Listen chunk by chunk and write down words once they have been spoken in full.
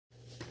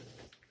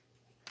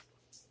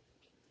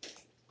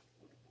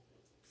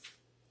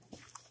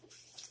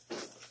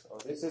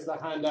this is the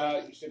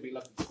handout you should be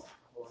looking for.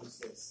 One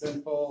says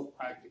simple,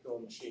 practical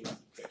machine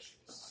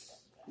applications.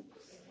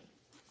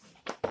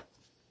 And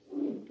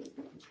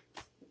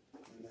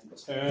then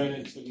turn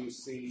until you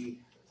see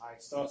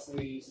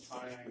isosceles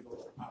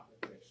triangle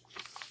applications.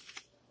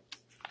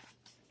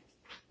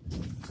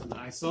 So an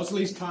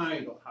isosceles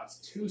triangle has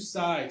two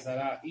sides that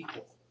are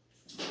equal,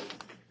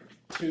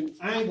 two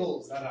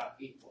angles that are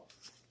equal.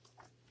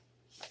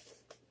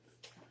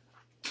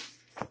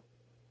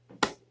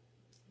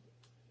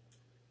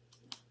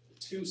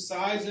 Two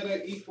sides that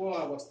are equal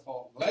are what's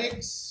called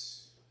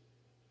legs.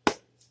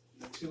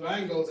 The two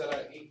angles that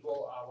are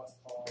equal are what's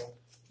called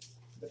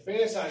the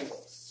base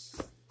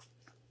angles.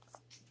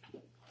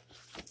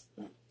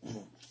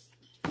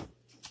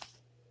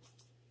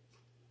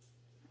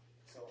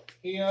 So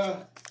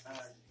here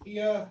and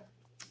here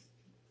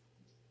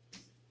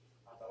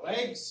are the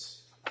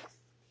legs.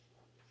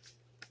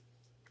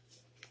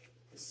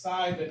 The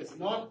side that is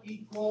not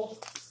equal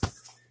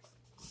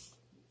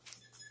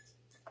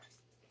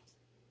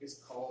is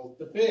called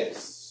the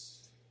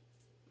base.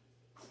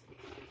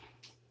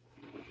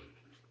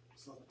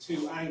 So the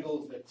two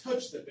angles that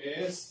touch the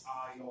base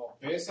are your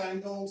base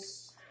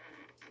angles.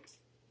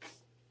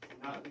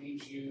 And that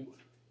leaves you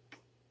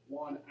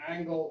one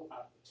angle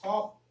at the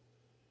top.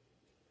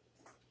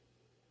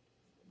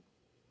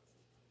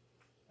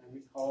 And we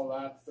call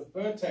that the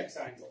vertex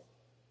angle.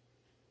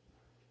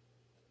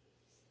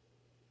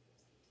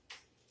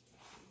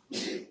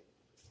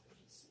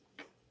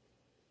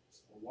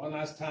 One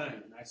last time,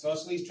 an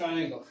isosceles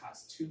triangle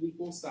has two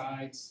equal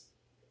sides,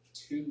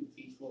 two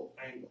equal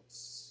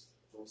angles.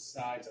 Those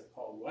sides are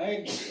called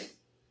legs.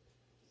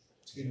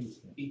 Two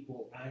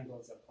equal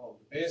angles are called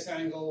the base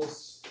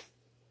angles.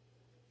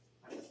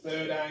 And the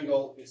third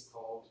angle is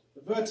called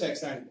the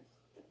vertex angle.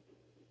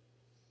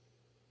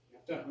 You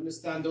have to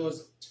understand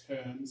those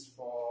terms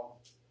for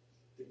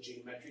the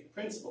geometric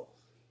principle.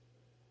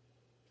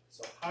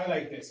 So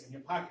highlight this in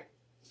your packet.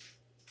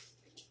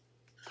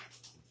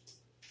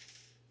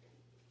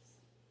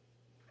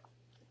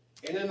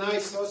 In an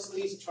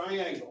isosceles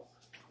triangle,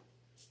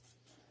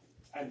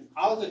 an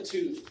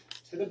altitude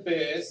to the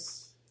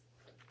base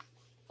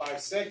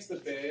bisects the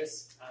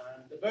base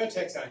and the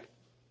vertex angle.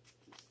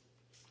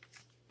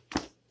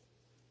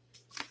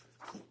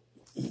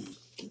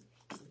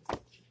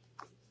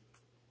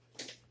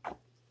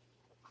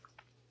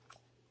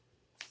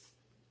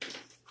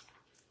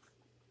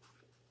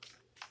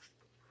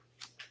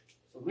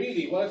 So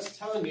really what it's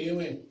telling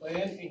you in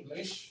plain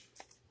English,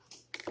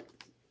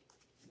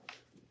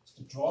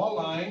 draw a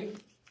line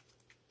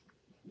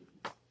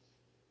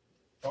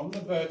from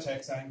the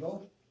vertex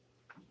angle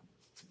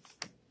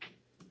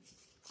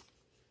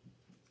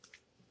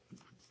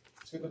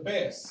to the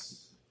base.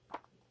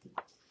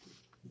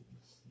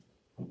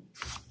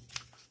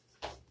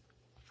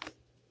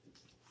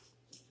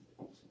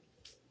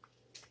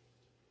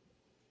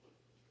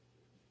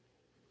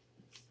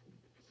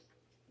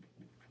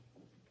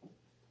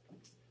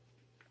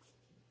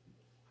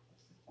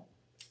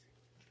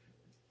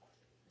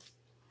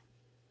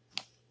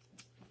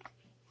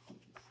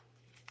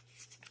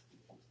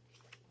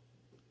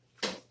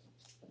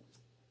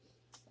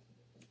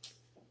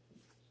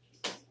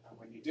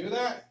 Do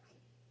that,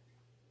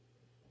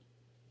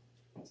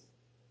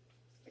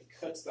 it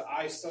cuts the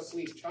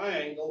isosceles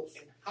triangle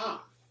in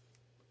half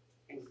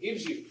and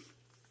gives you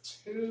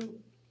two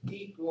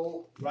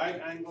equal right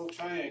angle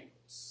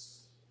triangles.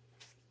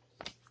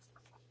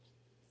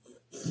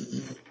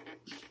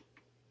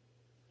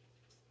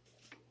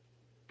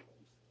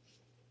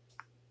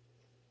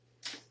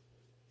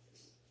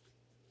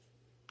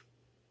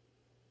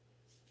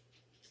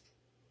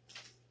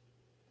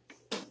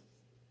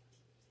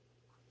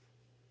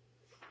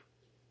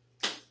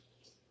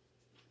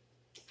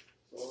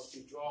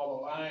 You draw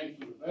the line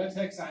from the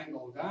vertex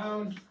angle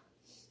down to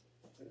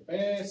the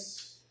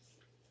base.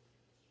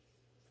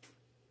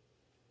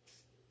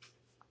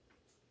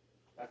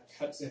 That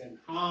cuts it in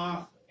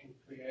half and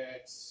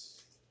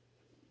creates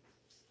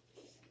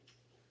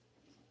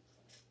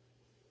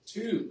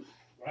two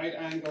right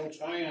angle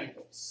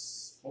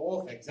triangles,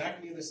 both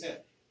exactly the same.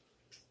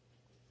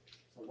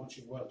 So once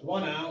you've worked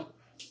one out,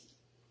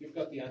 you've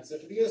got the answer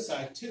for the other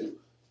side too.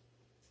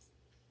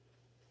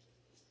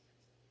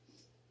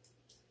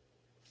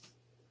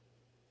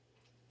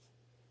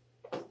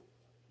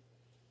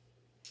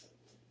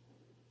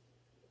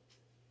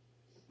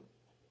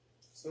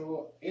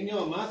 So in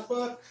your math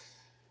book,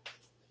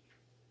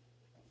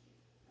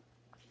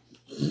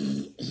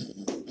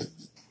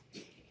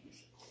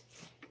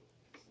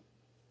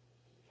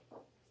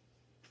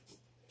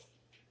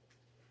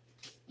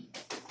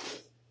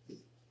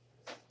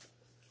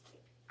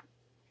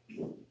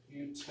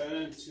 you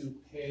turn to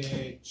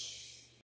page